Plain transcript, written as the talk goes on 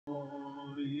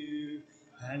you,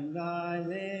 and I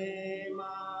lay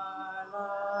my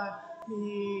life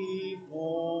before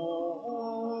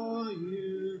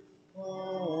you.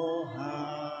 Oh,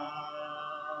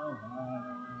 how I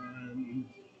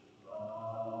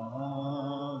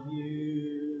love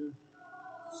you.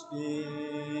 Spirit,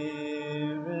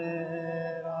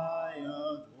 I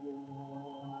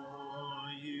adore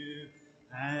you,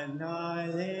 and I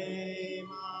lay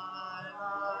my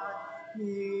life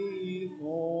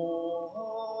before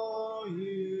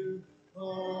you.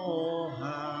 Oh,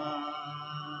 how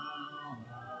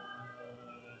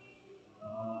I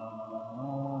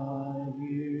love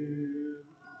you.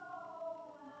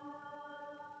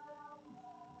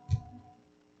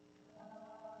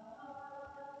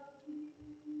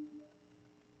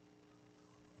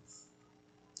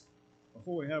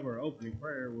 Before we have our opening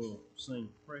prayer, we'll sing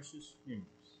Precious Hymns.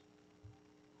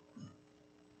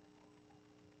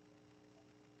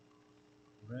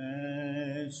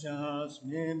 Precious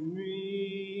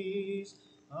memories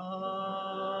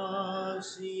of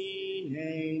seen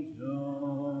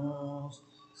angels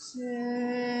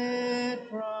sent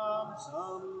from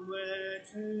somewhere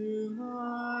to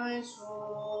my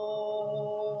soul.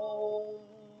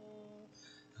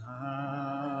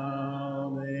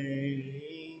 How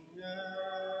they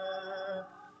linger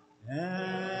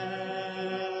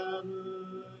ever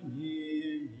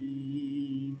near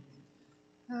me,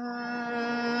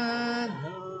 and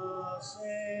the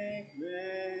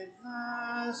sacred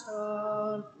past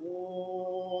unfold.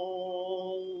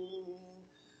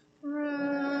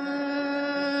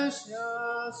 Precious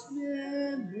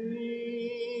memories,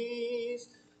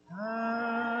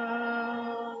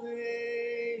 how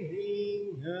they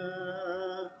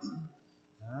linger,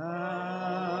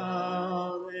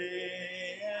 how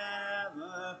they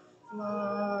ever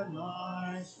flood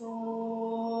my soul.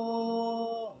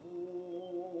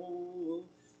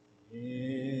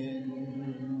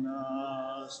 In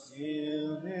the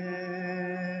stillness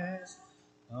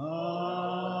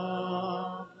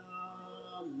of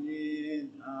the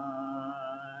midnight,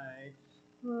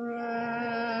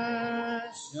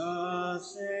 precious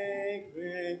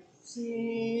sacred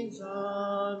scenes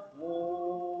unfold.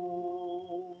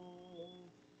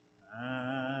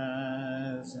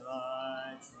 As I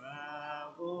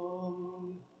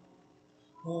travel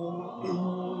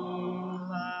home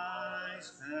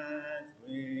life's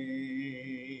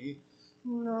pathway,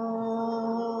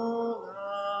 know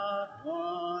not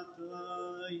what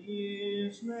the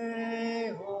years may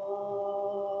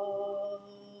hold.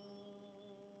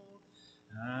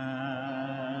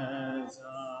 As I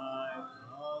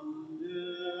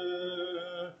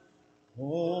ponder,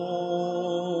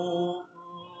 hopeless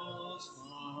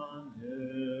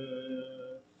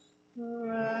wonder,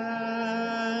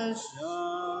 precious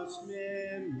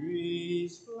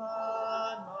memories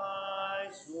flood my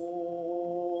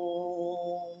soul.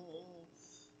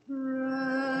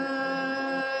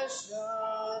 Precious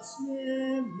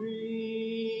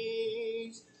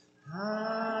memories,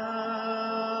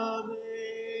 how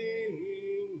they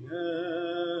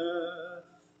linger,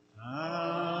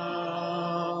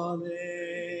 how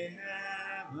they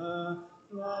ever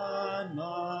flood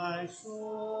my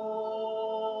soul.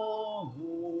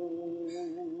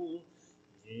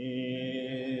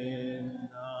 In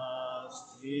the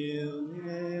stillness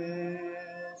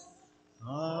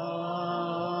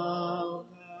of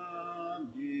the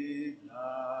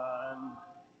midnight,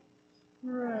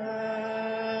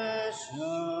 precious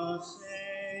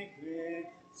sacred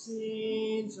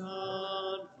scenes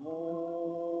unfold.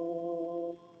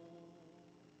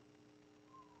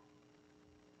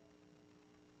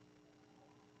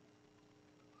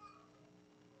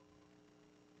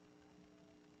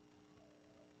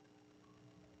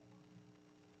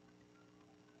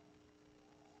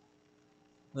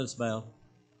 Let us bow.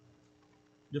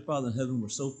 Dear Father in heaven, we're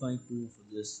so thankful for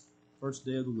this first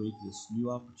day of the week, this new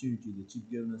opportunity that you've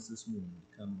given us this morning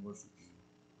to come and worship you,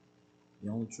 the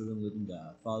only true and living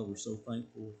God. Father, we're so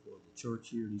thankful for the church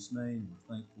here at East Main. We're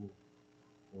thankful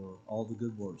for all the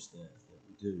good works that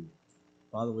we do.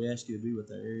 Father, we ask you to be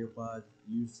with our area-wide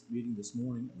youth meeting this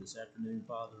morning and this afternoon,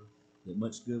 Father, that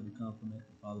much good will come from it.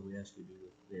 And Father, we ask you to be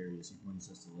with Barry as he brings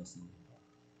us the lesson of God.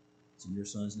 It's in your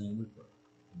Son's name we pray.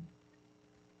 Amen.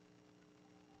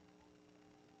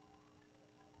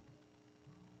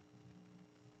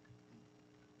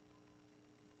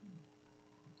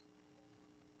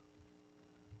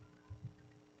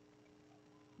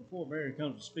 Before Barry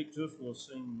comes to speak to us, we'll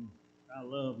sing I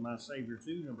Love My Savior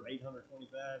Too, number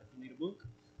 825, if you need a book.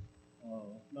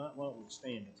 If not, why don't we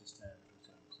stand at this time as we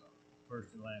sing the song?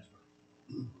 First and last verse.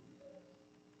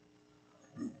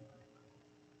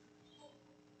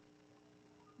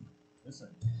 Let's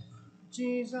sing.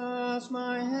 Jesus,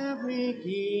 my heavenly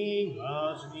King,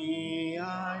 loves me,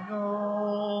 I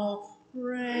know.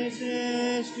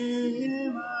 Praises to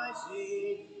him I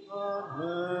sing,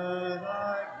 onward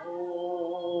I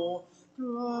go.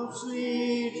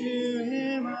 Closely to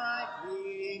him I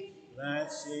cling,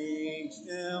 that sing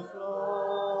still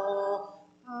flow.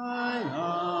 I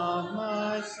love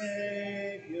my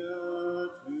Savior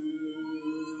too.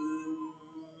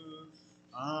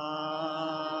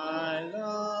 I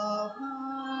love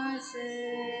my Savior.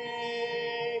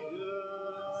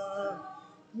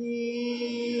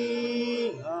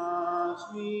 He loves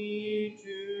me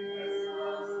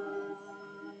too.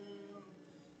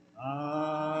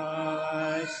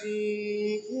 I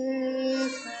seek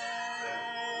his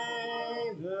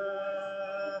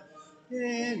favor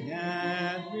in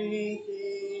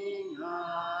everything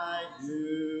I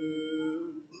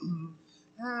do.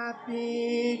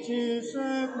 Happy to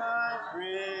serve my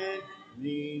friend,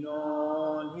 lean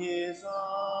on his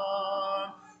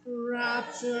arm.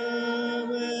 Rapture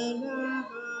will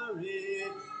never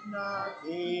end,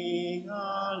 knocking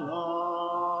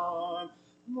alarm.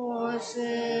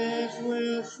 Voices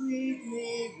will sweep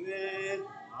me with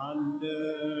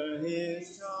under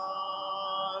his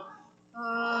charm.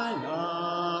 I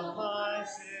love my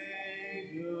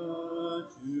Savior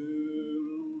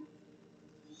too.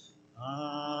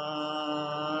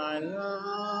 I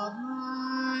love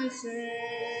my Savior.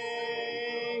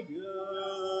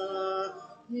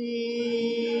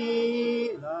 He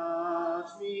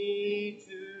loves me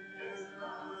too.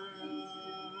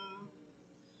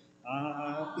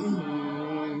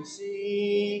 I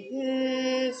seek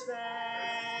his favor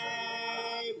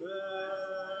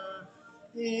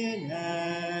in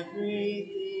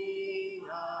everything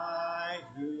I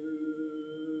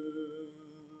do.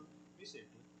 Be seated.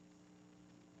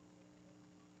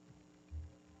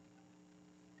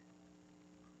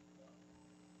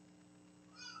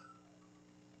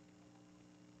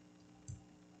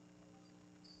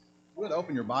 You would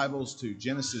open your Bibles to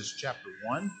Genesis chapter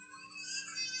 1.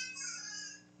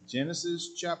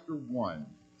 Genesis chapter 1.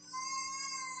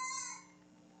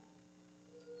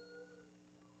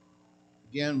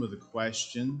 Again with a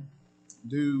question.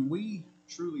 Do we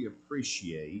truly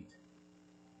appreciate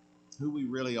who we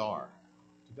really are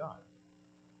to God?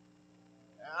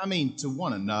 I mean, to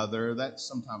one another, that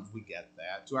sometimes we get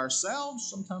that. To ourselves,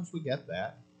 sometimes we get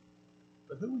that.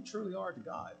 But who we truly are to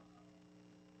God?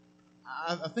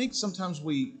 I think sometimes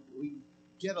we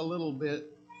get a little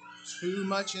bit too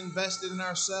much invested in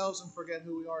ourselves and forget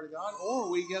who we are to God,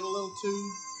 or we get a little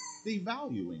too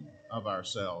devaluing of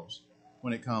ourselves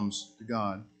when it comes to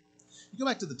God. You go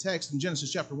back to the text in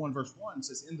Genesis chapter 1, verse 1, it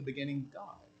says, "In the beginning,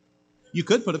 God." You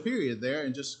could put a period there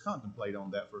and just contemplate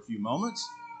on that for a few moments.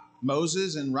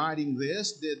 Moses, in writing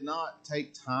this, did not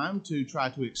take time to try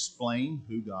to explain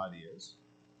who God is,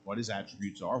 what his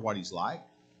attributes are, what he's like.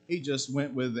 He just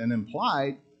went with an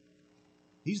implied,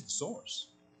 he's the source.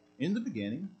 In the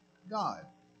beginning, God.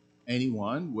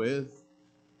 Anyone with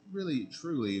really,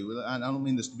 truly, I don't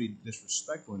mean this to be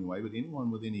disrespectful in any way, but anyone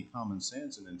with any common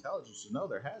sense and intelligence to know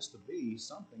there has to be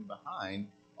something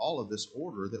behind all of this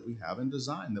order that we have in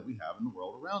design, that we have in the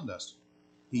world around us.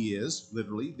 He is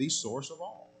literally the source of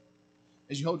all.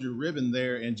 As you hold your ribbon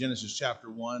there in Genesis chapter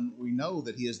 1, we know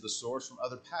that he is the source from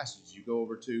other passages. You go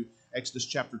over to Exodus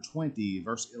chapter 20,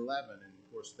 verse 11, and of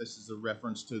course this is a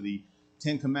reference to the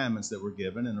 10 commandments that were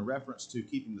given, and a reference to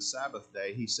keeping the Sabbath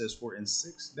day. He says, "For in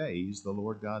 6 days the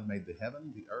Lord God made the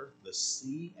heaven, the earth, the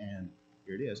sea, and,"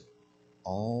 here it is,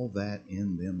 "all that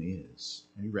in them is."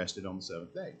 And he rested on the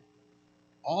seventh day.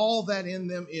 All that in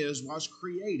them is was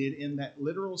created in that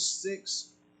literal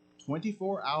 6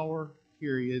 24-hour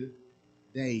period,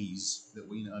 days that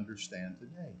we understand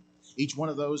today. Each one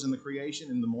of those in the creation,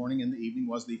 in the morning and the evening,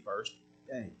 was the first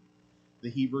day. The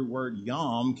Hebrew word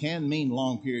yom can mean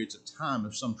long periods of time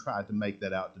if some tried to make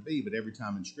that out to be, but every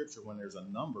time in Scripture when there's a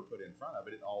number put in front of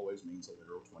it, it always means a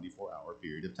literal 24-hour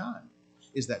period of time.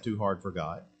 Is that too hard for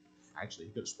God? Actually,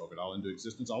 he could have spoke it all into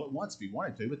existence all at once if he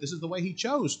wanted to, but this is the way he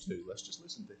chose to. Let's just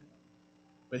listen to him.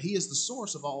 But he is the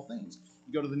source of all things.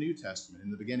 You go to the New Testament. In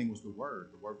the beginning was the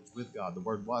Word. The Word was with God. The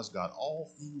Word was God. All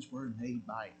things were made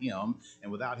by him,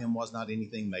 and without him was not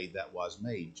anything made that was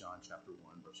made. John chapter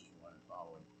 1, verses 1 and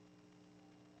following.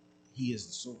 He is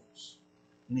the source.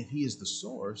 And if he is the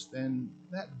source, then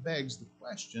that begs the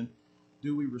question,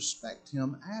 do we respect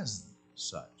him as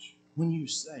such? When you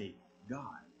say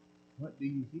God, what do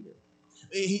you hear?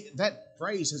 That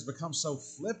phrase has become so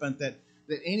flippant that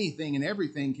anything and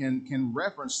everything can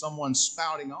reference someone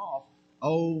spouting off,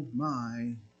 "Oh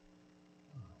my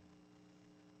God."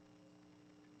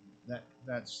 That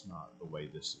That's not the way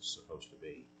this is supposed to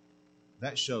be.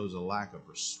 That shows a lack of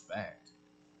respect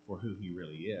for who he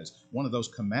really is. One of those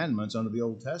commandments under the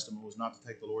Old Testament was not to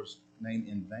take the Lord's name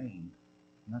in vain,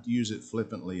 not to use it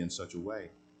flippantly in such a way.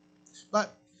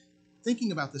 But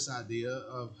thinking about this idea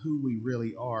of who we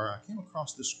really are, I came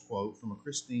across this quote from a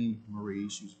Christine Marie.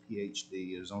 She's a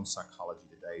PhD, is on psychology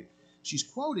today. She's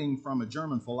quoting from a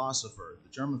German philosopher. The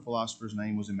German philosopher's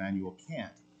name was Immanuel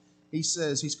Kant. She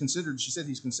said he's considered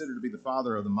to be the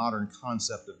father of the modern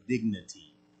concept of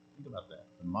dignity. Think about that,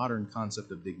 the modern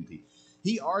concept of dignity.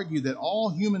 He argued that all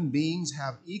human beings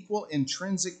have equal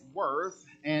intrinsic worth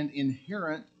and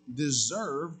inherently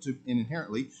deserve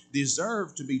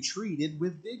to be treated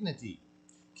with dignity.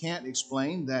 Kant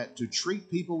explained that to treat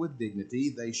people with dignity,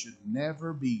 they should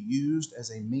never be used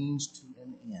as a means to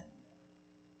an end.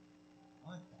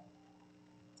 I like that.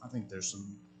 I think there's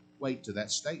some weight to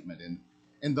that statement.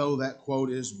 And though that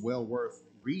quote is well worth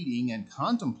reading and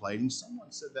contemplating,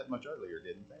 someone said that much earlier,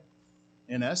 didn't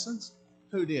they? In essence,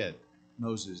 who did?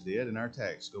 Moses did in our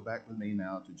text. Go back with me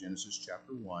now to Genesis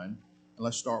chapter 1, and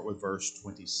let's start with verse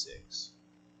 26.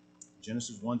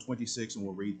 Genesis 1:26, and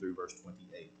we'll read through verse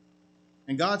 28.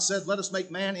 And God said, "Let us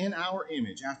make man in our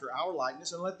image, after our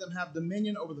likeness, and let them have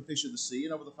dominion over the fish of the sea,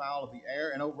 and over the fowl of the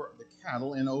air, and over the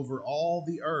cattle, and over all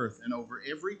the earth, and over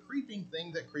every creeping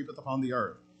thing that creepeth upon the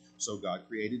earth." So God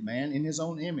created man in his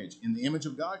own image. In the image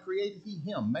of God created he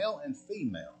him, male and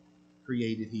female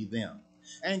created he them.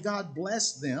 And God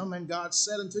blessed them, and God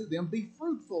said unto them, "Be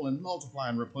fruitful, and multiply,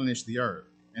 and replenish the earth,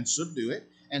 and subdue it,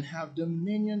 and have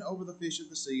dominion over the fish of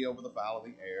the sea, over the fowl of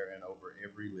the air, and over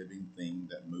every living thing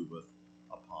that moveth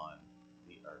upon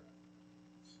the earth."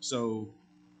 So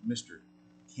Mr.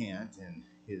 Kant, in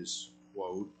his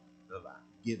quote of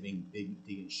giving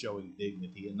dignity and showing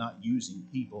dignity and not using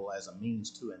people as a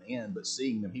means to an end, but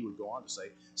seeing them, he would go on to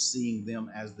say, seeing them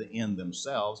as the end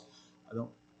themselves. I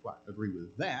don't quite agree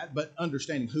with that, but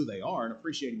understanding who they are and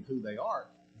appreciating who they are,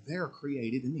 they're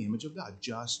created in the image of God,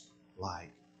 just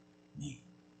like me.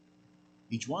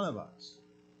 Each one of us.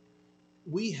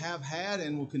 We have had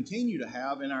and will continue to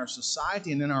have in our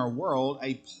society and in our world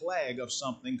a plague of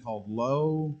something called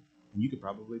low, and you could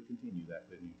probably continue that,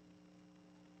 couldn't you?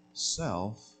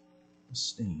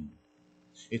 Self-esteem.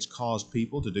 It's caused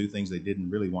people to do things they didn't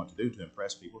really want to do to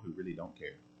impress people who really don't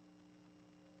care.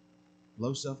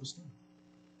 Low self-esteem.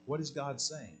 What is God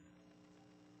saying?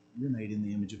 You're made in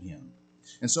the image of Him.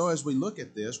 And so as we look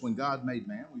at this, when God made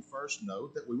man, we first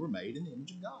note that we were made in the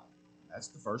image of God. That's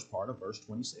the first part of verse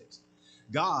 26.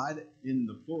 God, in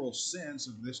the plural sense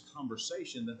of this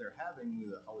conversation that they're having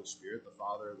with the Holy Spirit, the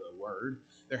Father, the Word,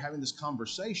 they're having this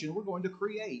conversation. We're going to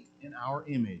create in our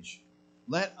image.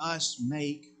 Let us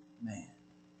make man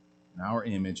in our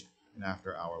image and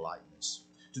after our likeness.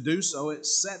 To do so, it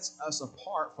sets us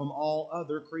apart from all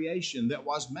other creation that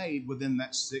was made within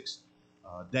that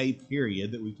 6-day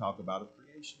period that we talk about of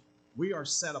creation. We are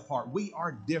set apart. We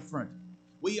are different.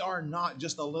 We are not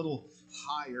just a little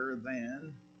higher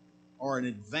than or an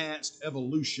advanced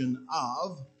evolution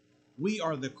of. We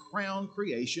are the crown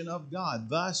creation of God.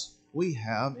 Thus, we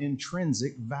have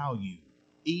intrinsic value.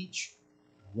 Each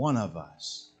one of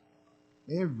us.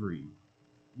 Every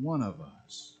one of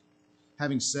us.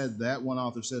 Having said that, one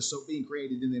author says, so being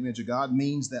created in the image of God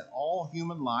means that all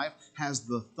human life has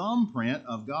the thumbprint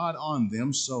of God on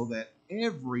them, so that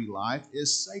every life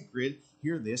is sacred.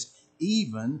 Hear this,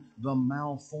 even the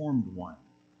malformed one.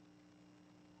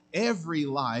 Every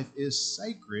life is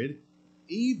sacred,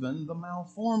 even the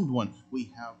malformed one.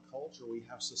 We have culture, we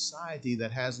have society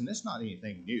that has, and it's not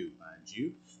anything new, mind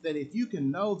you, that if you can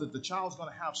know that the child's going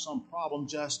to have some problem,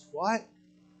 just what?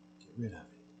 Get rid of it.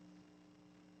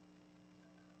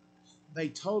 They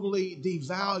totally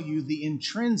devalue the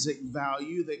intrinsic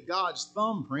value that God's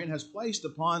thumbprint has placed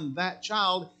upon that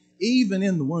child, even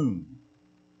in the womb.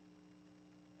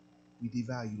 We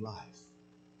devalue life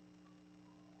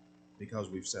because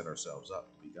we've set ourselves up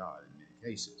to be God in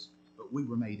many cases. But we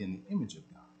were made in the image of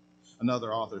God.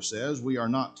 Another author says, we are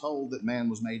not told that man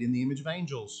was made in the image of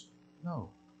angels. No.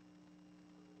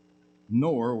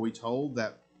 Nor are we told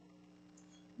that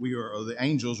the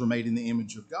angels were made in the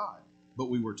image of God. But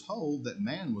we were told that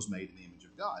man was made in the image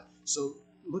of God. So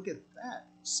look at that.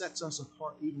 Sets us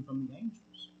apart even from the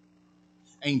angels.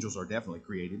 Angels are definitely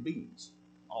created beings.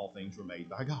 All things were made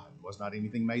by God. There was not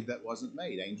anything made that wasn't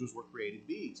made. Angels were created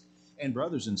beings. And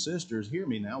brothers and sisters, hear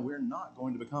me now, we're not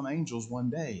going to become angels one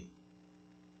day.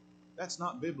 That's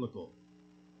not biblical.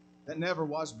 That never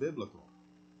was biblical.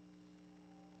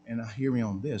 And hear me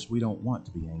on this, we don't want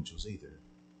to be angels either.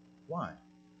 Why?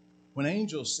 When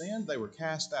angels sinned, they were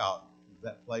cast out of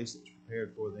that place that was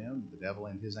prepared for them, the devil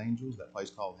and his angels, that place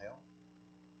called hell.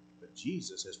 But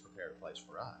Jesus has prepared a place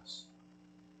for us.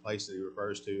 A place that he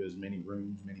refers to as many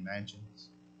rooms, many mansions.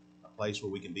 A place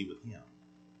where we can be with him.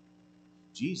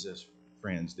 Jesus,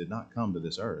 friends, did not come to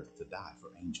this earth to die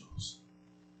for angels.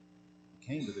 He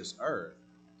came to this earth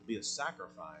to be a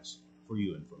sacrifice for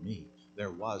you and for me.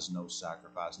 There was no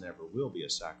sacrifice, never will be a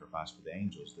sacrifice for the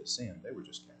angels that sinned. They were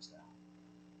just cast out.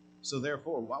 So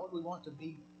therefore, why would we want to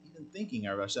be even thinking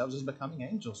of ourselves as becoming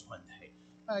angels one day?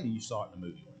 You saw it in a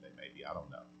movie one day, maybe. I don't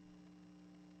know.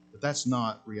 But that's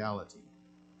not reality.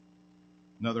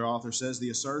 Another author says the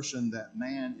assertion that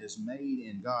man is made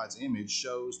in God's image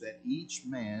shows that each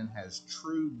man has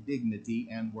true dignity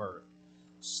and worth.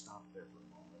 Stop there for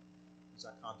a moment. As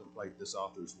I contemplate this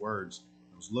author's words,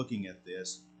 I was looking at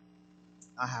this.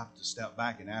 I have to step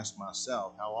back and ask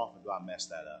myself, how often do I mess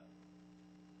that up?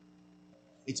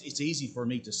 It's easy for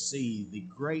me to see the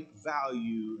great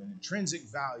value and intrinsic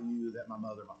value that my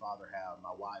mother, my father have,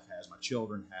 my wife has, my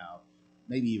children have,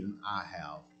 maybe even I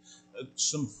have,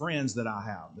 some friends that I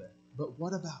have. But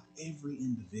what about every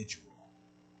individual?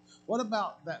 What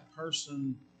about that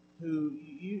person who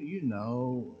you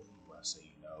know, when I say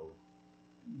you know,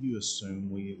 you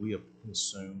assume, we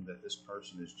assume that this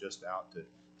person is just out to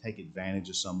take advantage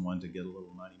of someone to get a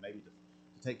little money, maybe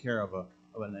to take care of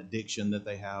an addiction that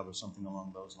they have or something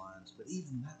along those lines. But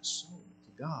even that soul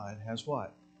to God has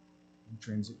what?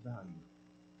 Intrinsic value.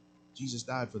 Jesus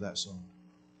died for that soul.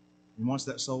 He wants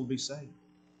that soul to be saved.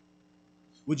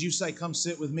 Would you say, come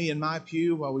sit with me in my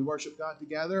pew while we worship God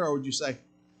together? Or would you say,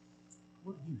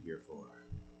 what are you here for?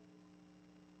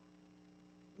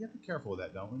 We have to be careful with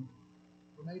that, don't we?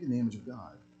 We're made in the image of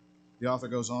God. The author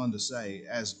goes on to say,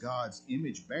 as God's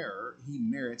image bearer, he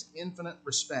merits infinite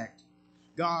respect.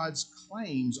 God's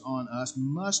claims on us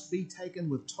must be taken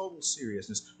with total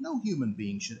seriousness. No human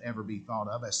being should ever be thought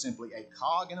of as simply a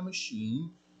cog in a machine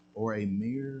or a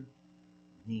mere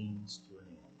means to an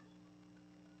end.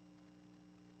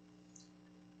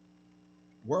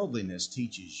 Worldliness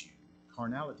teaches you,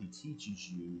 carnality teaches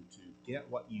you to get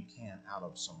what you can out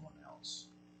of someone else,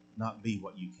 not be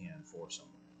what you can for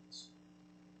someone else.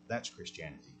 That's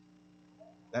Christianity.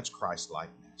 That's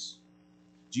Christ-likeness.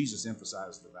 Jesus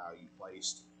emphasized the value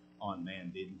placed on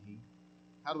man, didn't he?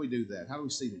 How do we do that? How do we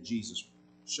see that Jesus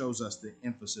shows us the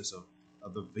emphasis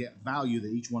of the value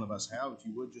that each one of us have? If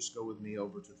you would, just go with me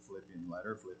over to the Philippians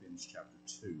letter, Philippians chapter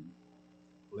 2.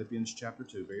 Philippians chapter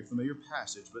 2, very familiar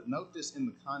passage, but note this in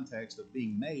the context of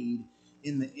being made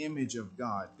in the image of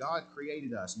God. God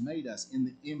created us, made us in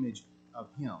the image of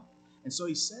him. And so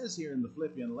he says here in the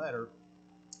Philippian letter,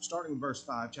 starting with verse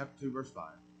 5, chapter 2, verse 5,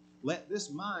 let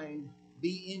this mind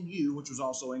be in you, which was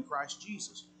also in Christ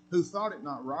Jesus, who thought it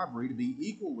not robbery to be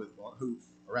equal with God,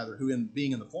 who in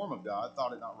being in the form of God,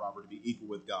 thought it not robbery to be equal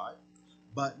with God.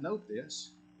 But note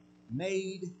this,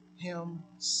 made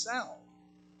himself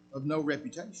of no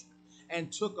reputation,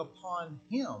 and took upon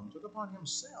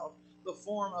himself the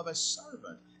form of a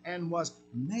servant, and was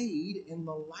made in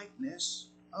the likeness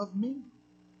of men.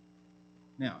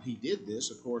 Now, he did this,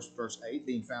 of course, verse 8,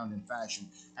 being found in fashion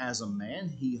as a man,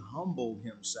 he humbled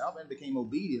himself and became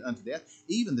obedient unto death,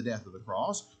 even the death of the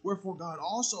cross. Wherefore God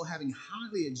also, having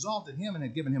highly exalted him and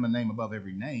had given him a name above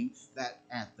every name, that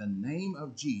at the name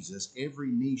of Jesus every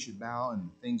knee should bow in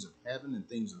things of heaven and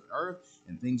things of the earth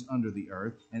and things under the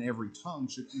earth, and every tongue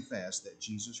should confess that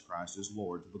Jesus Christ is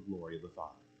Lord, to the glory of the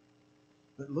Father.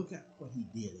 But look at what he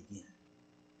did again.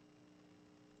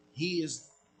 He is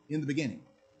in the beginning.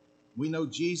 We know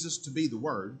Jesus to be the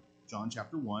Word, John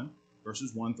chapter 1,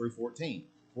 verses 1 through 14.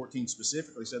 14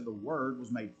 specifically said the Word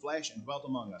was made flesh and dwelt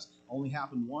among us. Only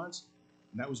happened once,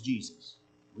 and that was Jesus.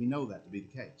 We know that to be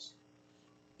the case.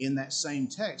 In that same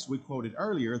text we quoted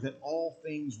earlier that all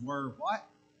things were what?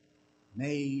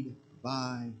 Made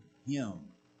by him.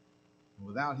 And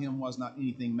without him was not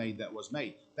anything made that was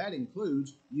made. That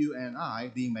includes you and I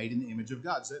being made in the image of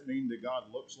God. Does that mean that God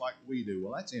looks like we do?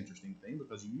 Well, that's an interesting thing,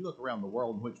 because if you look around the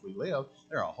world in which we live,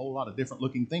 there are a whole lot of different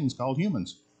looking things called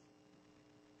humans.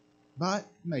 But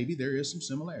maybe there is some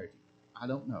similarity. I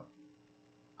don't know.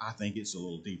 I think it's a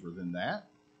little deeper than that.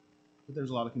 But there's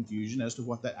a lot of confusion as to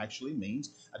what that actually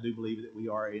means. I do believe that we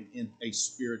are in a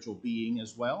spiritual being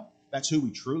as well. That's who we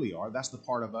truly are. That's the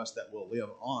part of us that will live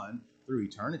on through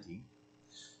eternity.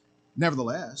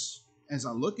 Nevertheless, as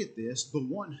I look at this, the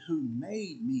one who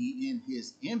made me in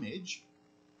his image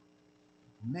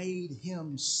made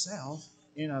himself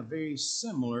in a very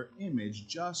similar image,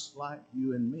 just like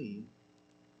you and me.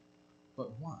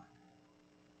 But why?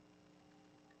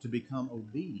 To become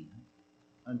obedient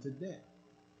unto death.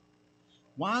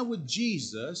 Why would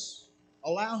Jesus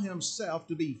allow himself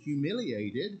to be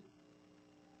humiliated,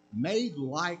 made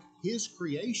like his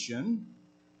creation,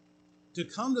 to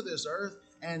come to this earth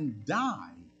and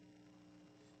die,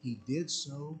 he did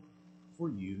so for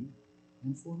you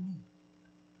and for me.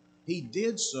 He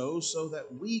did so that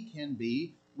we can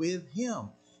be with him.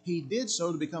 He did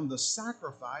so to become the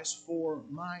sacrifice for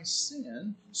my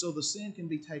sin, so the sin can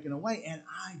be taken away, and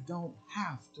I don't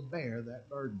have to bear that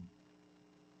burden.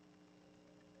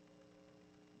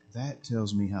 That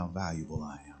tells me how valuable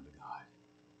I am to God.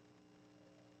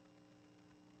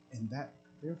 And that,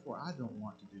 therefore, I don't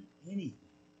want to do anything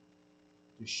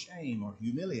to shame or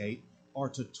humiliate or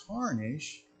to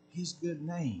tarnish his good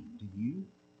name. Do you?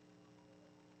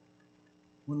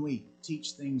 When we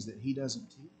teach things that he doesn't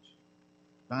teach,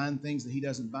 bind things that he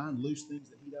doesn't bind, loose things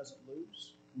that he doesn't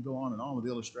loose, and go on and on with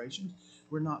illustrations,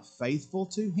 we're not faithful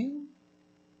to him.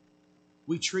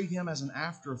 We treat him as an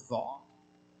afterthought.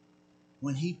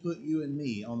 When he put you and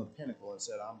me on the pinnacle and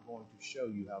said, I'm going to show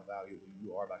you how valuable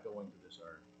you are by going to this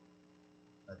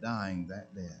earth, dying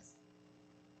that death.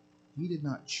 He did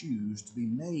not choose to be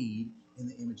made in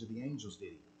the image of the angels, did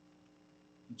he?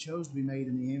 He chose to be made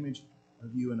in the image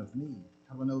of you and of me.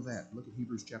 How do I know that? Look at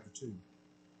Hebrews chapter 2.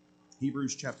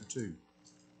 Hebrews chapter 2.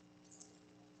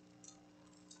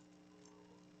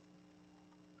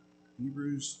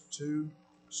 Hebrews 2,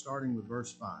 starting with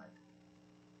verse 5.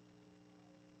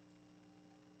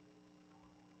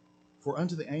 For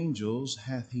unto the angels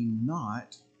hath he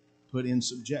not put in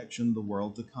subjection the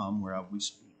world to come whereof we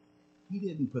speak. He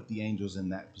didn't put the angels in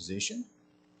that position.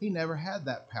 He never had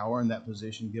that power and that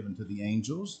position given to the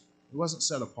angels. It wasn't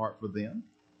set apart for them.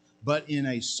 But in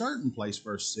a certain place,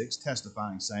 verse 6,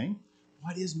 testifying, saying,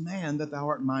 What is man that thou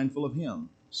art mindful of him?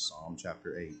 Psalm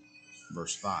chapter 8,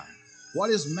 verse 5. What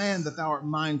is man that thou art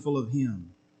mindful of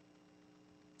him?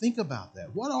 Think about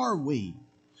that. What are we?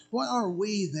 What are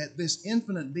we that this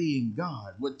infinite being,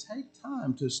 God, would take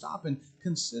time to stop and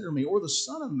consider me? Or the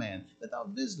Son of Man, that thou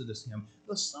visitest him.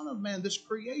 The Son of Man, this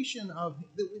creation of,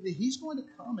 that he's going to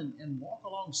come and walk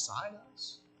alongside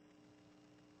us.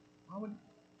 Why would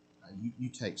you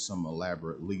take some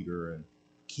elaborate leader and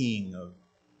king of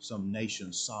some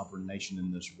nation, sovereign nation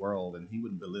in this world, and he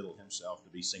wouldn't belittle himself to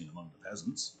be seen among the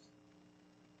peasants.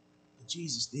 But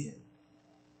Jesus did.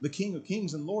 The King of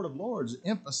Kings and Lord of Lords,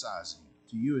 emphasizing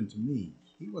to you and to me,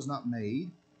 he was not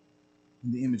made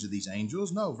in the image of these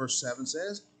angels. No, verse 7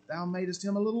 says, Thou madest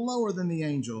him a little lower than the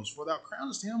angels, for thou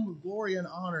crownest him with glory and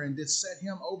honor, and didst set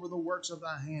him over the works of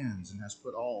thy hands, and hast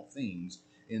put all things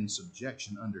in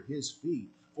subjection under his feet.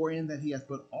 For in that he hath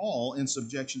put all in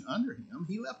subjection under him,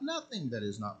 he left nothing that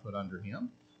is not put under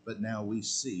him. But now we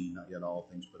see, not yet all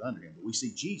things put under him, but we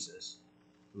see Jesus,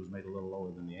 who was made a little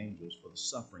lower than the angels for the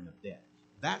suffering of death.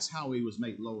 That's how he was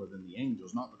made lower than the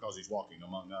angels, not because he's walking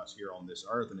among us here on this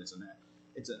earth and it's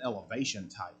an elevation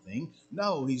type thing.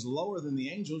 No, he's lower than the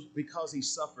angels because he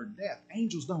suffered death.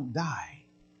 Angels don't die.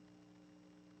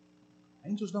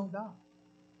 Angels don't die.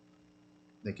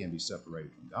 They can be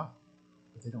separated from God,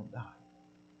 but they don't die.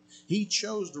 He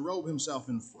chose to robe himself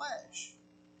in flesh,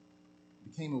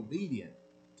 became obedient,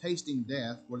 tasting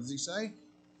death. What does he say?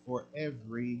 For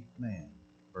every man.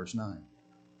 Verse 9.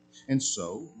 And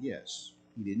so, yes,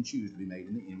 he didn't choose to be made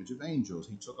in the image of angels.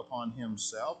 He took upon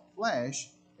himself flesh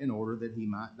in order that he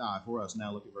might die for us.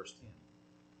 Now look at verse 10.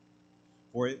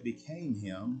 For it became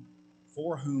him,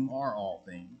 for whom are all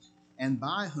things, and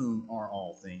by whom are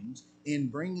all things, in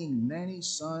bringing many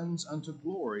sons unto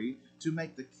glory, to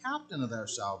make the captain of their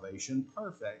salvation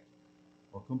perfect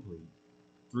or complete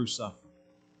through suffering.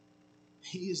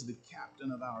 He is the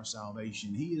captain of our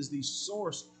salvation. He is the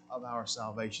source of our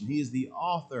salvation. He is the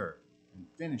author and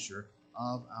finisher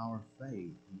of our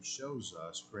faith. He shows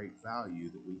us great value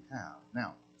that we have.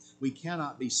 Now, we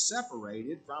cannot be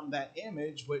separated from that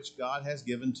image which God has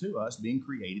given to us, being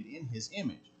created in his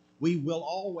image. We will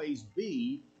always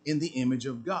be in the image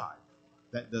of God.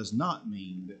 That does not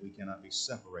mean that we cannot be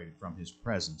separated from his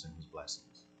presence and his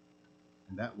blessings.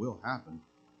 And that will happen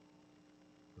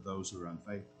for those who are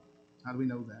unfaithful. How do we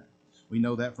know that? We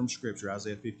know that from Scripture,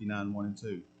 Isaiah 59, 1 and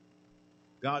 2.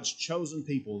 God's chosen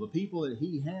people, the people that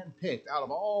he handpicked out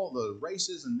of all the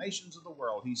races and nations of the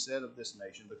world, he said of this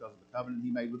nation, because of the covenant he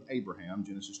made with Abraham,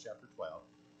 Genesis chapter 12,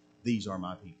 these are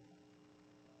my people.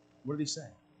 What did he say?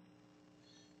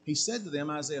 He said to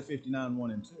them, Isaiah 59,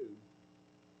 1 and 2,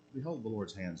 Behold, the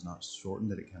Lord's hand is not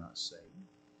shortened that it cannot save,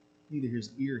 neither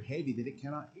his ear heavy that it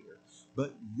cannot hear.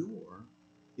 But your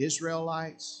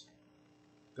Israelites,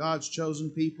 God's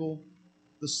chosen people,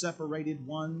 the separated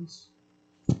ones,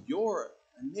 your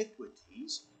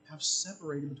iniquities have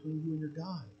separated between you and your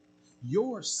God.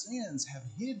 Your sins have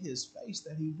hid his face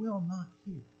that he will not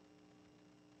hear.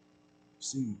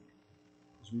 See,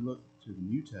 as we look to the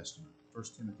New Testament, 1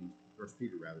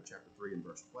 Peter chapter 3 and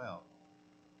verse 12,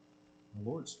 The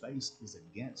Lord's face is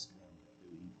against them that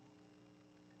do evil.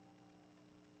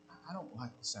 I don't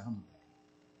like the sound of that,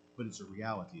 but it's a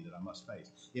reality that I must face.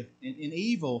 If in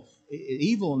evil,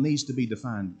 evil needs to be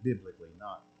defined biblically,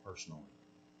 not personally,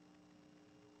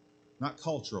 not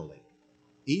culturally.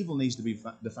 Evil needs to be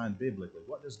defined biblically.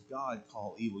 What does God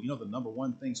call evil? You know the number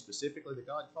one thing specifically that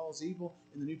God calls evil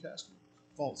in the New Testament?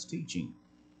 False teaching.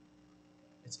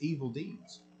 It's evil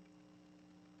deeds.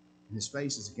 And his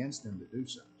face is against them that do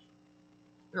such.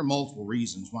 There are multiple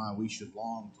reasons why we should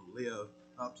long to live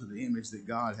up to the image that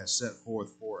God has set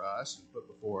forth for us and put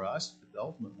before us. But the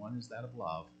ultimate one is that of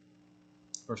love.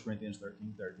 1 Corinthians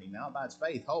 13:13. Now abides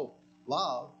faith, hope,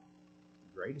 love.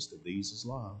 The greatest of these is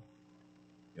love.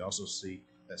 You also see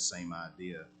that same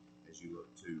idea as you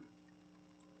look to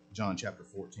John chapter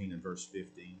 14 and verse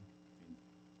 15.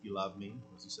 If you love me,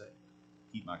 what does he say?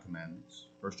 Keep my commandments.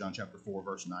 1 John chapter 4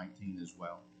 verse 19 as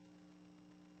well.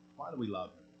 Why do we love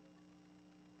him?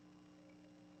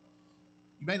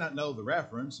 You may not know the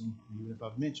reference, and even if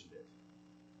I've mentioned it,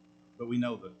 but we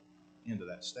know the end of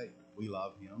that statement. We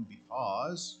love him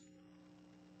because,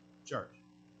 church,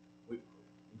 he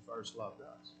first loved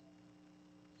us.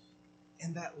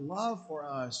 And that love for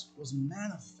us was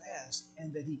manifest,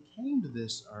 and that he came to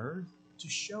this earth to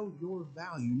show your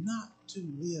value, not to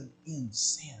live in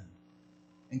sin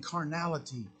and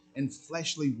carnality and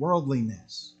fleshly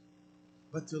worldliness,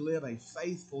 but to live a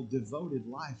faithful, devoted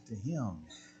life to him.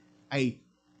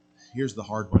 Here's the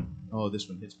hard one. Oh, this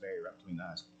one hits Barry right between the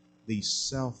eyes. The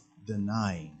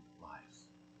self-denying life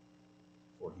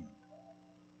for him.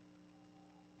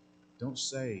 Don't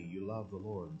say you love the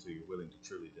Lord until you're willing to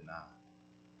truly deny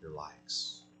your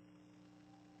likes,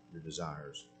 your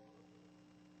desires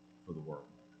for the world.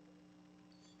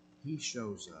 He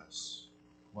shows us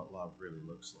what love really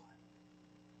looks like.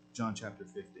 John chapter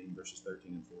 15, verses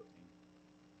 13 and 14.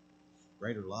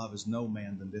 Greater love is no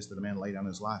man than this, that a man lay down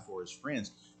his life for his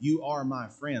friends. You are my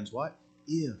friends. What?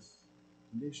 If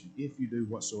you do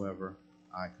whatsoever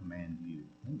I command you.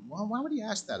 And why would he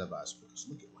ask that of us? Because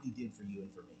look at what he did for you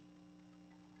and for me.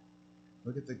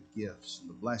 Look at the gifts and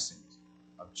the blessings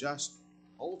of just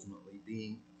ultimately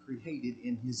being created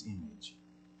in his image.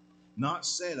 Not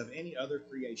said of any other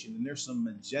creation. And there's some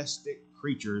majestic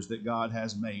creatures that God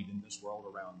has made in this world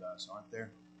around us, aren't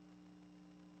there?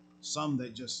 Some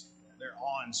that they're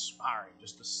awe-inspiring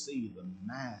just to see the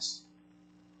mass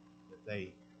that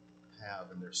they have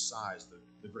and their size.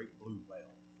 The great blue whale,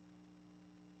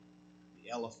 the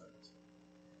elephant,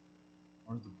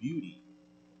 or the beauty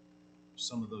of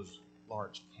some of those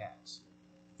large cats.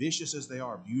 Vicious as they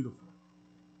are, beautiful.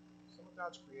 Some of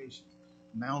God's creations.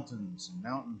 Mountains and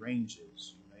mountain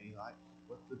ranges. You may like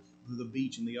what the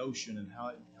beach and the ocean and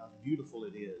how beautiful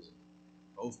it is.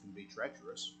 Both can be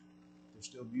treacherous. There's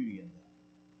still beauty in them.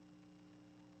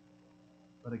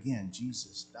 But again,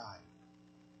 Jesus died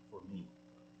for me.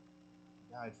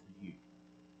 He died for you.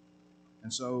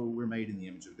 And so we're made in the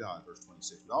image of God, verse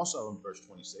 26. But also in verse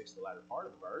 26, the latter part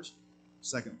of the verse,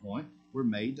 second point, we're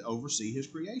made to oversee his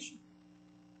creation.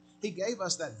 He gave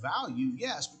us that value,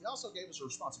 yes, but he also gave us a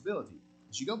responsibility.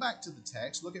 As you go back to the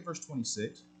text, look at verse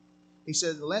 26. He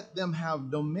said, let them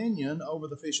have dominion over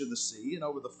the fish of the sea and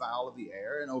over the fowl of the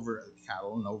air and over the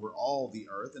cattle and over all the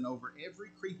earth and over every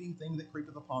creeping thing that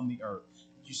creepeth upon the earth.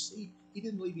 Did you see? He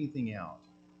didn't leave anything out.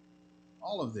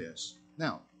 All of this.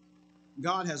 Now,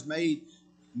 God has made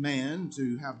man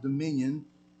to have dominion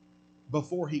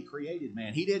before he created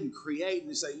man. He didn't create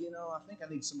and say, I think I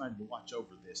need somebody to watch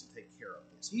over this and take care of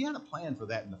this. He had a plan for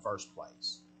that in the first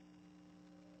place.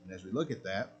 And as we look at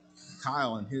that,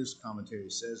 Kyle in his commentary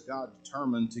says, God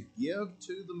determined to give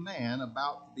to the man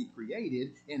about to be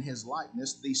created in his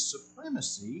likeness the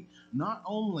supremacy not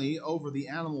only over the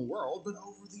animal world, but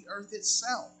over the earth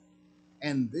itself.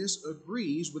 And this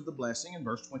agrees with the blessing in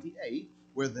verse 28,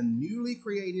 where the newly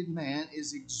created man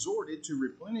is exhorted to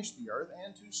replenish the earth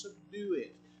and to subdue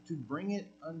it, to bring it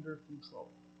under control.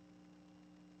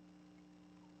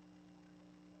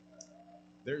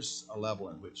 There's a level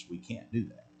in which we can't do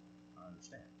that. I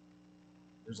understand.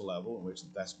 There's a level in which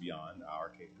that's beyond our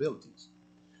capabilities.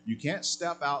 You can't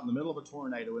step out in the middle of a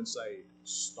tornado and say,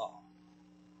 stop.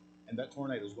 And that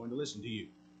tornado is going to listen to you.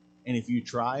 And if you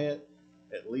try it,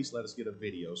 at least let us get a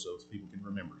video so people can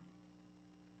remember you.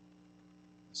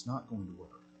 It's not going to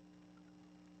work.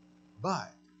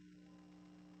 But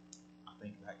I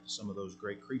think back to some of those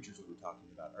great creatures that we were talking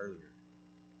about earlier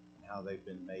and how they've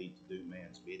been made to do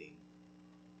man's bidding.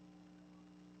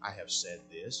 I have said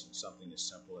this in something as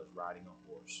simple as riding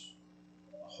a horse.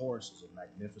 A horse is a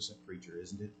magnificent creature,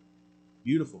 isn't it?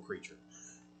 Beautiful creature.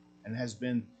 And has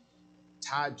been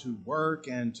tied to work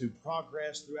and to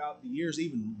progress throughout the years,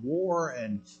 even war.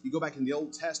 And you go back in the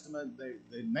Old Testament,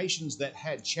 the nations that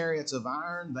had chariots of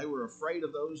iron, they were afraid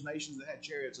of those nations that had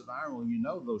chariots of iron. Well, you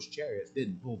know those chariots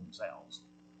didn't pull themselves.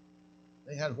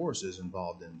 They had horses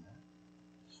involved in that.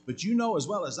 But you know as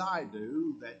well as I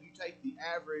do that you take the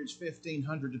average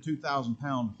 1,500 to 2,000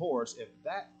 pound horse, if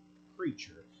that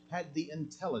creature had the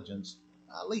intelligence,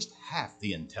 at least half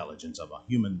the intelligence of a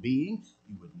human being,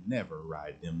 you would never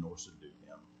ride them nor subdue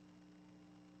them.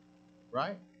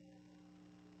 Right?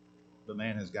 The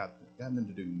man has gotten them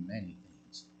to do many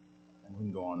things. And we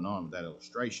can go on and on with that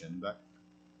illustration, but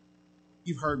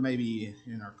you've heard maybe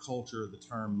in our culture the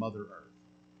term Mother Earth.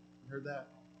 You heard that?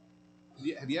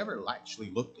 Have you ever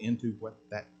actually looked into what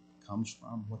that comes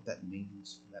from, what that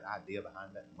means, that idea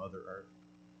behind that Mother Earth?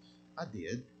 I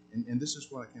did, and this is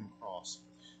what I came across.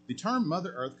 The term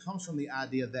Mother Earth comes from the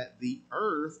idea that the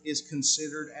earth is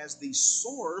considered as the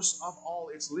source of all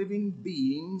its living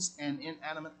beings and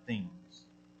inanimate things.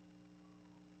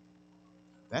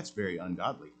 That's very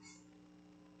ungodly.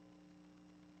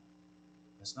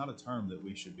 That's not a term that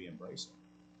we should be embracing.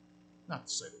 Not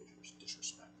to say that we should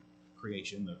disrespect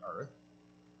creation, the earth.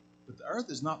 But the earth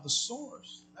is not the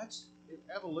source. That's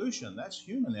evolution. That's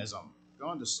humanism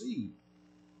gone to seed.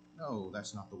 No,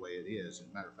 that's not the way it is. As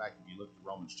a matter of fact, if you look at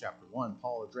Romans chapter 1,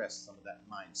 Paul addressed some of that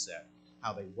mindset,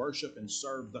 how they worship and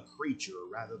serve the creature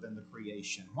rather than the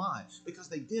creation. Why? Because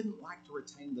they didn't like to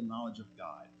retain the knowledge of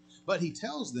God. But he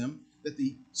tells them that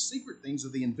the secret things or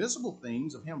the invisible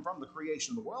things of him from the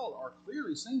creation of the world are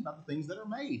clearly seen by the things that are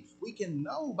made. We can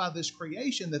know by this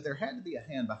creation that there had to be a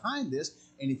hand behind this.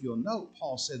 And if you'll note,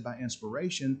 Paul said by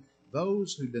inspiration,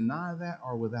 those who deny that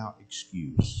are without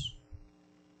excuse.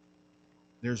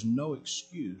 There's no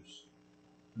excuse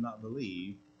to not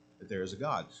believe that there is a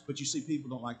God. But you see, people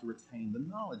don't like to retain the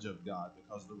knowledge of God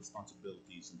because of the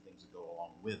responsibilities and things that go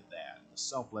along with that, and the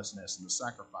selflessness and the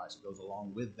sacrifice that goes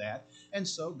along with that. And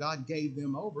so God gave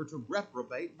them over to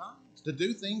reprobate minds, to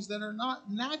do things that are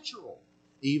not natural,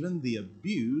 even the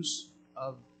abuse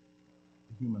of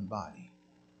the human body.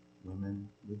 Women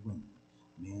with women,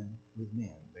 men with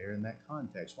men. They're in that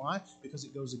context. Why? Because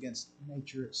it goes against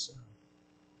nature itself.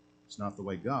 It's not the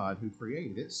way God, who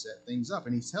created it, set things up.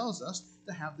 And he tells us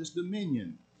to have this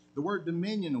dominion. The word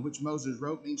dominion, which Moses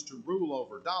wrote, means to rule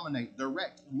over, dominate,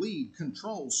 direct, lead,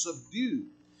 control, subdue.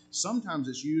 Sometimes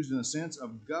it's used in a sense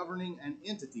of governing an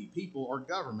entity, people, or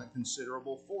government,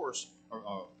 considerable force,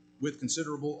 with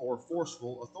considerable or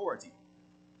forceful authority.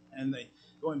 And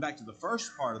going back to the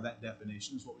first part of that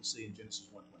definition is what we see in Genesis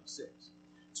 1:26.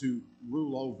 To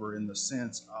rule over in the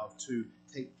sense of to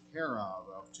take care of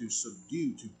to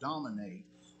subdue, to dominate.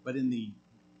 But in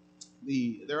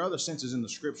there are other senses in the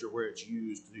scripture where it's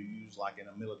used like in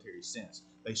a military sense.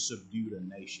 They subdued a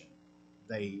nation.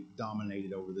 They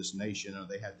dominated over this nation, or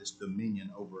they had this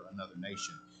dominion over another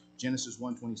nation. Genesis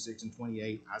 1:26 and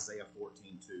 28, Isaiah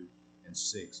 14:2 and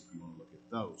 6, if you want to look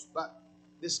at those. But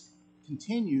this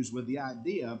continues with the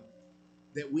idea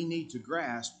that we need to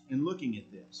grasp in looking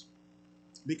at this.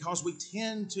 Because we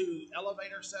tend to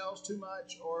elevate ourselves too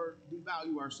much or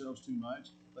devalue ourselves too much.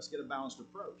 Let's get a balanced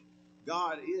approach.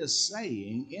 God is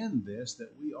saying in this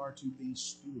that we are to be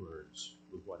stewards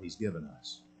with what he's given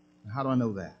us. Now, how do I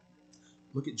know that?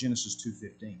 Look at Genesis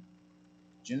 2:15.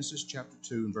 Genesis chapter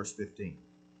 2 and verse 15.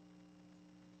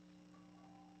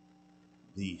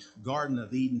 The Garden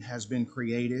of Eden has been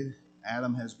created.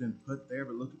 Adam has been put there.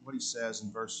 But look at what he says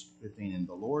in verse 15. And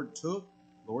the Lord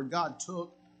God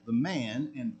took the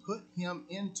man and put him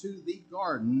into the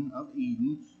Garden of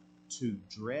Eden to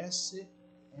dress it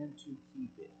and to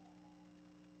keep it.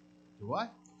 To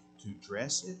what? To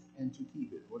dress it and to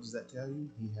keep it. What does that tell you?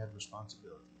 He had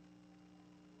responsibility.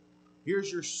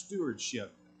 Here's your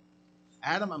stewardship.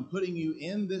 Adam, I'm putting you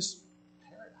in this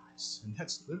paradise. And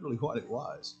that's literally what it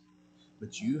was.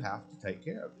 But you have to take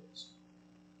care of this.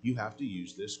 You have to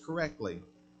use this correctly.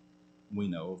 We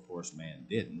know, of course, man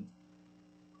didn't.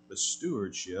 But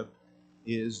stewardship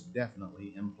is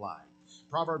definitely implied.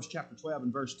 Proverbs chapter 12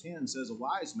 and verse 10 says, a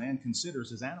wise man considers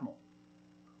his animal.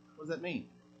 What does that mean?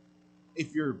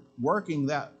 If you're working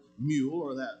that mule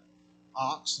or that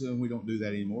ox, then we don't do that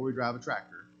anymore. We drive a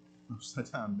tractor most of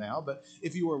the time now. But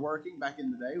if you were working back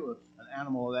in the day with an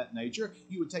animal of that nature,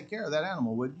 you would take care of that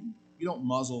animal, wouldn't you? You don't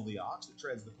muzzle the ox that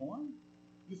treads the corn.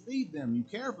 You feed them. You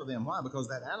care for them. Why? Because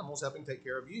that animal's helping take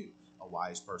care of you. A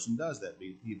wise person does that.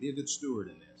 He'd be a good steward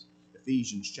in this.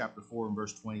 Ephesians chapter 4 and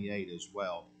verse 28 as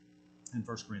well. And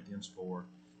 1 Corinthians 4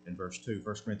 and verse 2.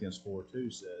 1 Corinthians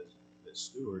 4:2 says that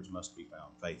stewards must be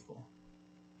found faithful.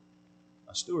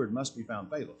 A steward must be found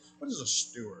faithful. What is a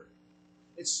steward?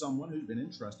 It's someone who's been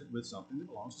entrusted with something that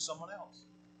belongs to someone else.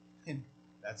 And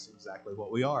that's exactly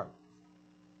what we are.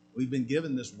 We've been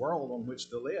given this world on which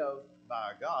to live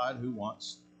by a God who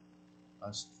wants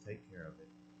us to take care of it,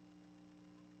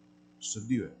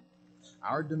 subdue it.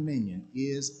 Our dominion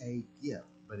is a gift,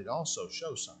 but it also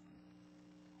shows something.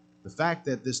 The fact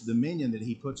that this dominion that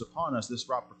he puts upon us, this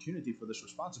opportunity for this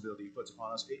responsibility he puts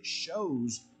upon us, it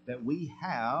shows that we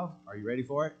have, are you ready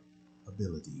for it?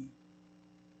 Ability.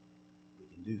 We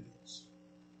can do this.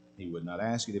 He would not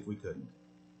ask it if we couldn't.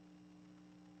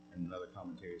 And another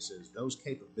commentary says those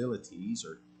capabilities,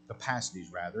 or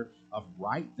capacities rather, of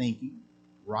right thinking,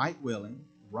 right willing,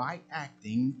 right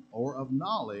acting, or of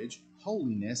knowledge,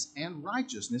 holiness, and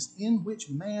righteousness in which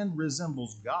man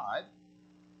resembles God,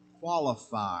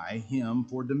 qualify him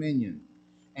for dominion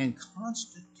and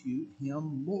constitute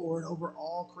him Lord over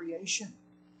all creation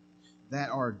that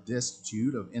are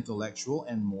destitute of intellectual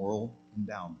and moral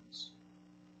endowments.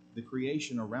 The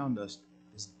creation around us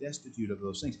is destitute of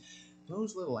those things.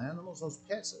 Those little animals, those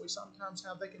pets that we sometimes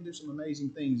have, they can do some amazing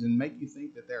things and make you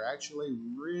think that they're actually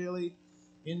really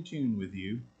in tune with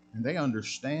you and they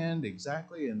understand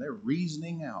exactly and they're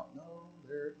reasoning out. No,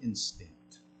 they're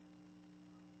instinct.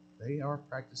 They are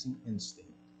practicing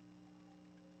instinct.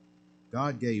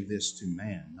 God gave this to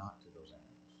man, not to those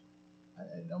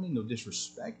animals. I don't mean no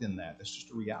disrespect in that. That's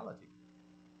just a reality.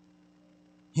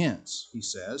 Hence, he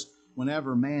says,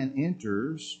 whenever man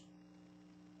enters,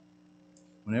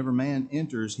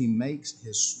 he makes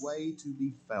his sway to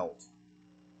be felt.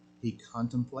 He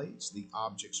contemplates the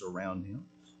objects around him,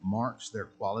 marks their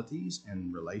qualities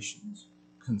and relations,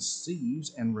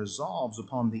 conceives and resolves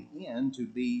upon the end to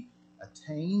be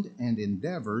attained, and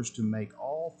endeavors to make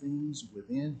all things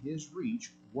within his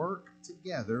reach work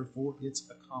together for its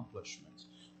accomplishment.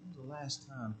 When was the last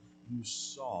time you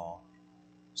saw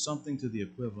something to the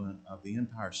equivalent of the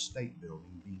Empire State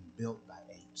Building being built by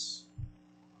apes?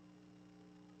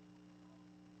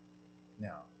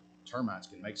 Now, termites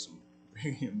can make some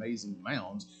very amazing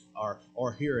mounds,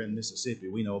 or here in Mississippi,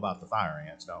 we know about the fire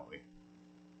ants, don't we?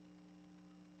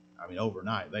 I mean,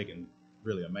 overnight, they can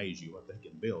really amaze you what they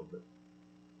can build, but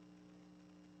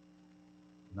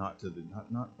not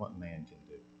what man can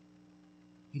do.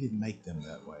 He didn't make them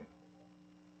that way.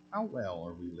 How well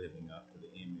are we living up to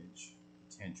the image,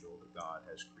 potential that God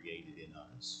has created in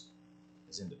us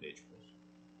as individuals?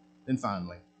 Then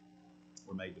finally,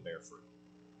 we're made to bear fruit.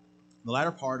 The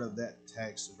latter part of that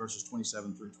text, verses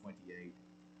 27 through 28,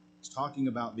 is talking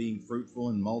about being fruitful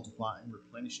and multiplying,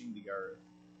 replenishing the earth.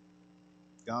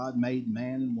 God made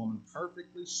man and woman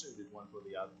perfectly suited one for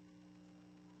the other.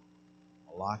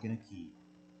 A lock and a key.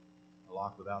 A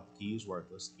lock without the key is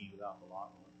worthless. A key without the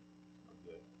lock is not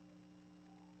good.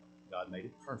 God made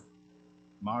it perfect.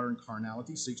 Modern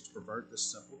carnality seeks to pervert this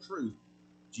simple truth.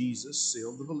 Jesus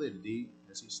sealed the validity,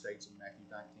 as he states in Matthew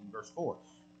 19, verse 4.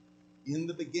 In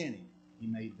the beginning, he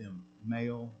made them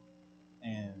male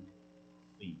and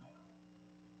female.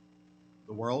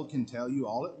 The world can tell you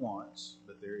all it wants,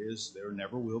 but there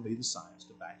never will be the science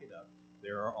to back it up.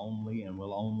 There are only and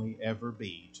will only ever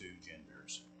be two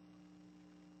genders.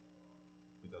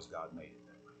 Because God made it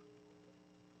that way.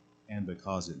 And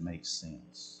because it makes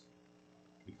sense.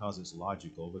 Because it's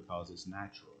logical, because it's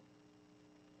natural.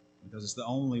 Because it's the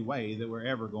only way that we're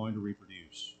ever going to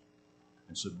reproduce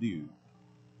and subdue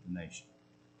the nation.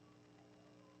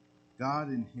 God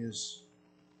in his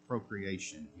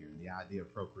procreation here, the idea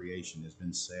of procreation has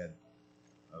been said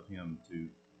of him to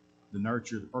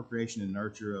the procreation and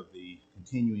nurture of the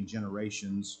continuing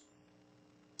generations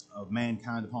of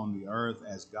mankind upon the earth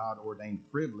as God-ordained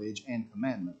privilege and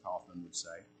commandment, Kaufman would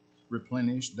say.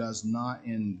 Replenish does not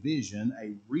envision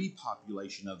a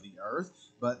repopulation of the earth,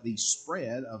 but the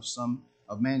spread of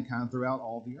mankind throughout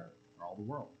all the earth, or all the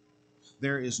world.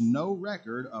 There is no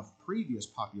record of previous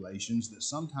populations that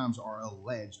sometimes are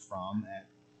alleged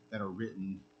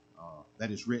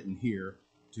that is written here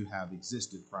to have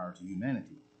existed prior to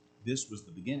humanity. This was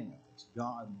the beginning of this.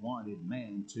 God wanted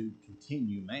man to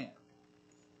continue man.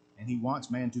 And he wants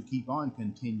man to keep on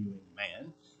continuing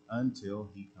man until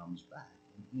he comes back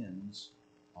and ends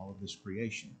all of this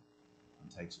creation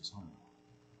and takes us home,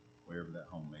 wherever that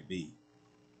home may be.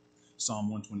 Psalm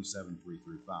 127, 3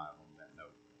 through 5 on that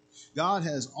note. God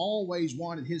has always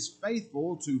wanted his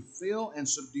faithful to fill and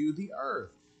subdue the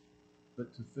earth,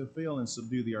 but to fulfill and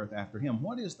subdue the earth after him.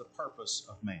 What is the purpose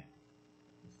of man?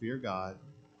 To fear God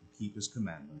and keep his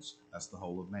commandments. That's the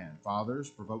whole of man. Fathers,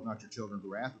 provoke not your children to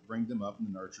wrath, but bring them up in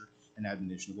the nurture and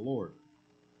admonition of the Lord.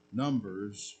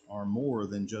 Numbers are more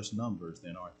than just numbers,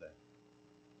 then, aren't they?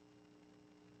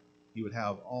 He would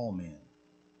have all men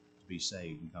to be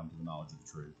saved and come to the knowledge of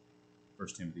the truth. 1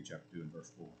 Timothy chapter 2 and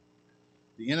verse 4.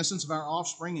 The innocence of our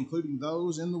offspring, including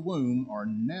those in the womb, are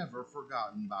never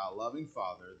forgotten by a loving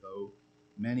Father, though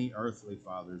many earthly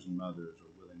fathers and mothers are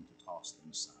willing to toss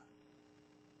them aside.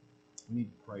 We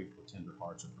need to pray for tender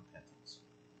hearts of repentance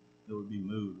that would be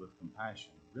moved with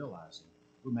compassion, realizing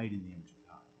we're made in the image of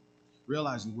God,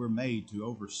 realizing we're made to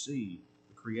oversee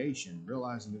the creation,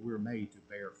 realizing that we're made to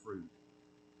bear fruit.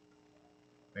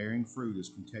 Bearing fruit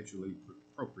is contextually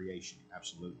procreation,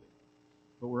 absolutely.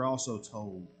 But we're also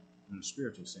told in a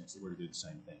spiritual sense that we're to do the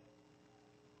same thing.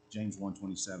 James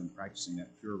 1:27, practicing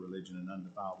that pure religion and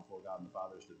undefiled before God and the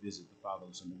Father is to visit the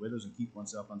fatherless and the widows and keep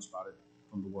oneself unspotted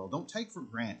from the world. Don't take for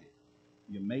granted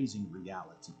the amazing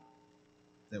reality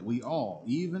that we all,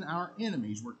 even our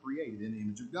enemies, were created in the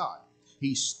image of God.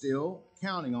 He's still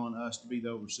counting on us to be the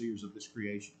overseers of this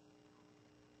creation.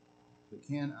 But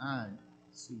can I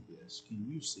see this? Can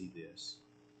you see this?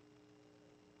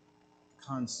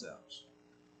 Concepts.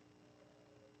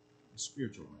 The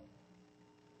spiritual realm.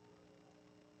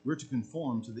 We're to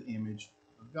conform to the image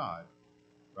of God,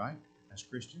 right? As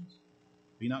Christians.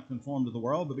 Be not conformed to the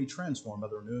world, but be transformed by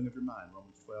the renewing of your mind.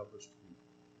 Romans 12, verse 2.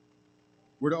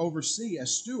 We're to oversee,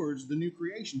 as stewards, the new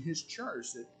creation, His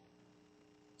church.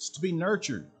 It's to be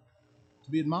nurtured,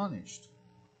 to be admonished.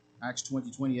 Acts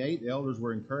 20:28, the elders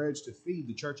were encouraged to feed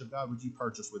the church of God which He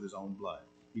purchased with His own blood.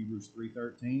 Hebrews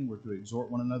 3:13, we're to exhort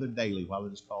one another daily while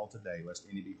it is called today, lest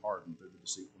any be hardened through the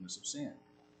deceitfulness of sin.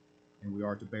 And we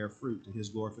are to bear fruit to His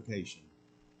glorification.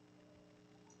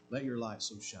 Let your light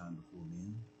so shine before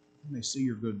men, they may see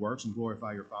your good works and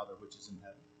glorify your Father which is in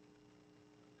heaven.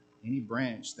 Any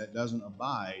branch that doesn't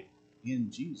abide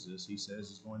in Jesus, He says,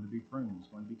 is going to be pruned, is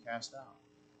going to be cast out.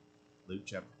 Luke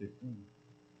chapter 15.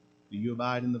 Do you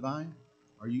abide in the vine?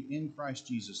 Are you in Christ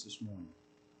Jesus this morning?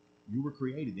 You were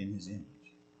created in His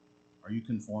image. Are you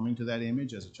conforming to that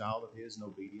image as a child of His in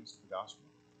obedience to the gospel?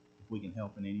 If we can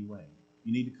help in any way.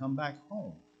 You need to come back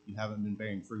home. You haven't been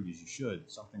bearing fruit as you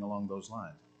should. Something along those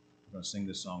lines. We're going to sing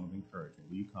this song of encouragement.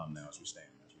 Will you come now as we stand,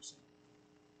 as we sing?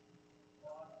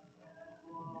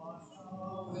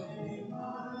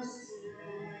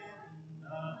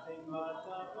 Nothing but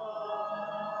the blood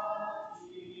of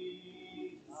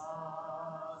Jesus.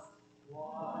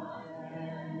 What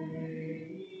can make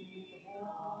me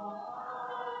whole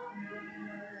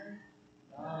again?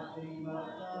 Nothing but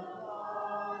the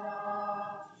blood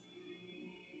of Jesus.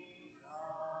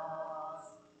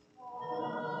 Oh,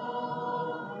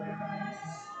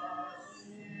 precious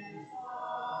is the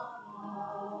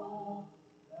flow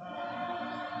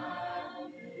that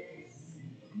makes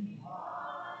me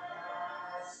white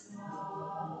as snow.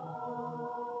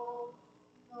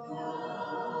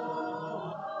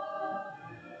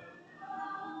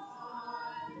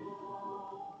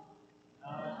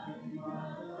 Nothing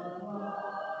but the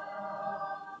blood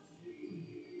of Jesus.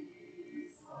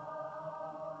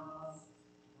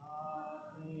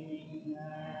 Nothing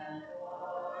can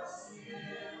force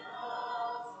Him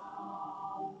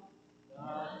alone.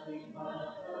 Nothing but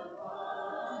the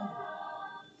blood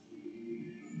of Jesus.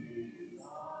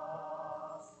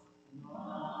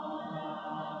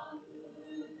 Not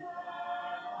good that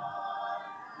I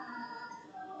have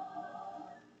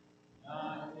done.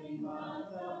 Nothing but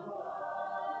the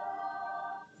blood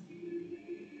of Jesus.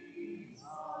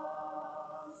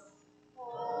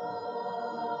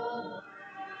 Oh,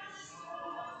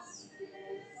 precious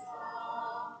is the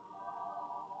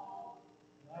flow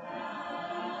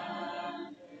that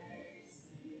makes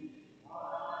me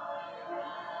white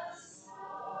as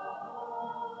snow.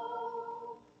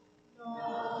 No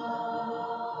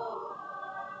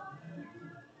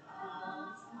other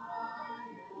founts I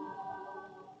know.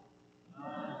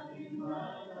 Nothing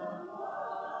but the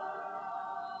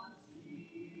blood of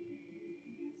Jesus.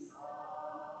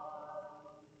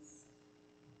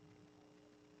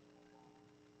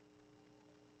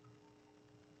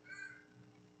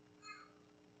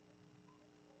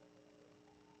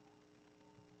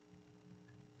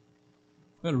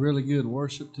 We had a really good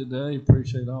worship today.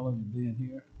 Appreciate all of you being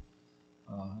here.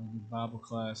 Good Bible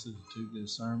classes, 2 good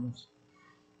sermons.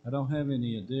 I don't have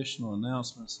any additional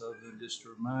announcements other than just to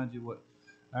remind you what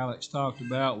Alex talked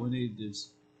about. We need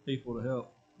these people to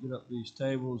help get up these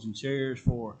tables and chairs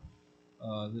for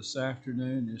this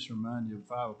afternoon. Just remind you at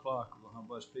 5 o'clock we'll have a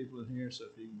bunch of people in here, so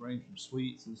if you can bring some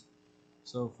sweets and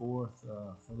so forth,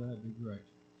 for that would be great.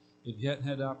 If you hadn't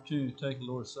had the opportunity to take the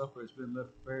Lord's Supper, it's been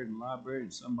left prepared in the library,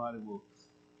 and somebody will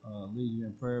lead you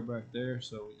in prayer back there.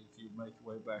 So if you make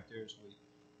your way back there as we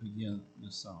begin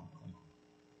this song. Thank you.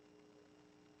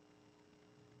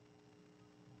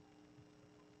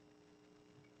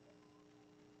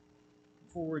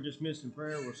 Before we're dismissed in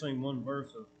prayer, we'll sing one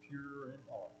verse of Pure in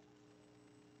Heart.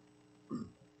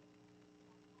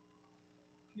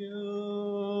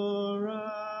 purer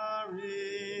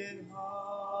in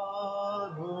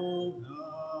heart, O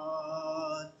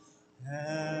God,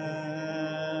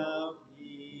 help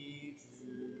me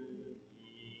to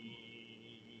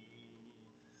be.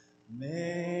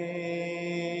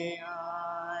 May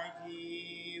I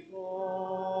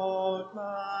devote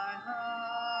my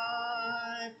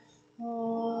life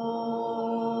wholly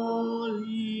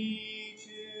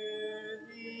to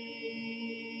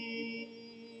Thee.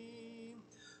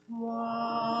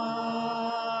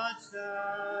 What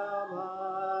shall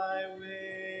I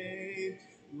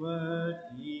wayward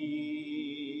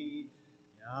deed?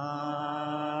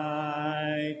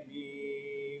 Guide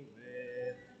me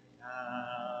with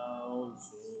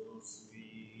counsel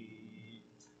sweet,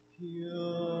 purer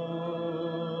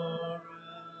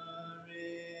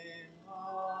in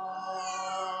heart.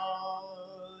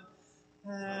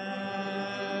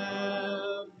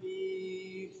 Help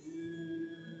me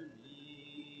to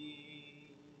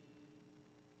be.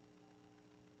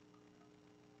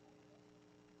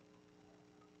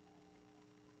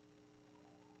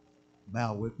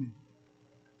 Bow with me.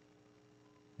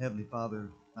 Heavenly Father,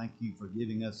 thank you for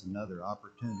giving us another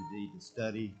opportunity to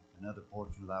study another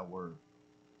portion of thy word.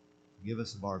 Forgive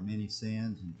us of our many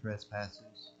sins and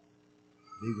trespasses.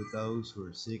 Be with those who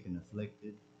are sick and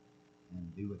afflicted,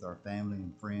 and be with our family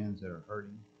and friends that are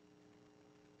hurting.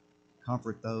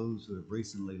 Comfort those who have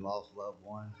recently lost loved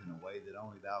ones in a way that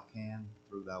only thou can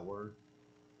through thy word.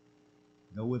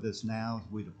 Go with us now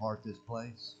as we depart this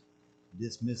place.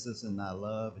 Dismiss us in thy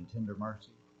love and tender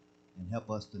mercy, and help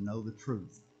us to know the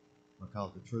truth,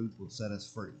 because the truth will set us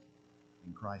free.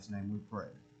 In Christ's name we pray.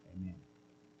 Amen.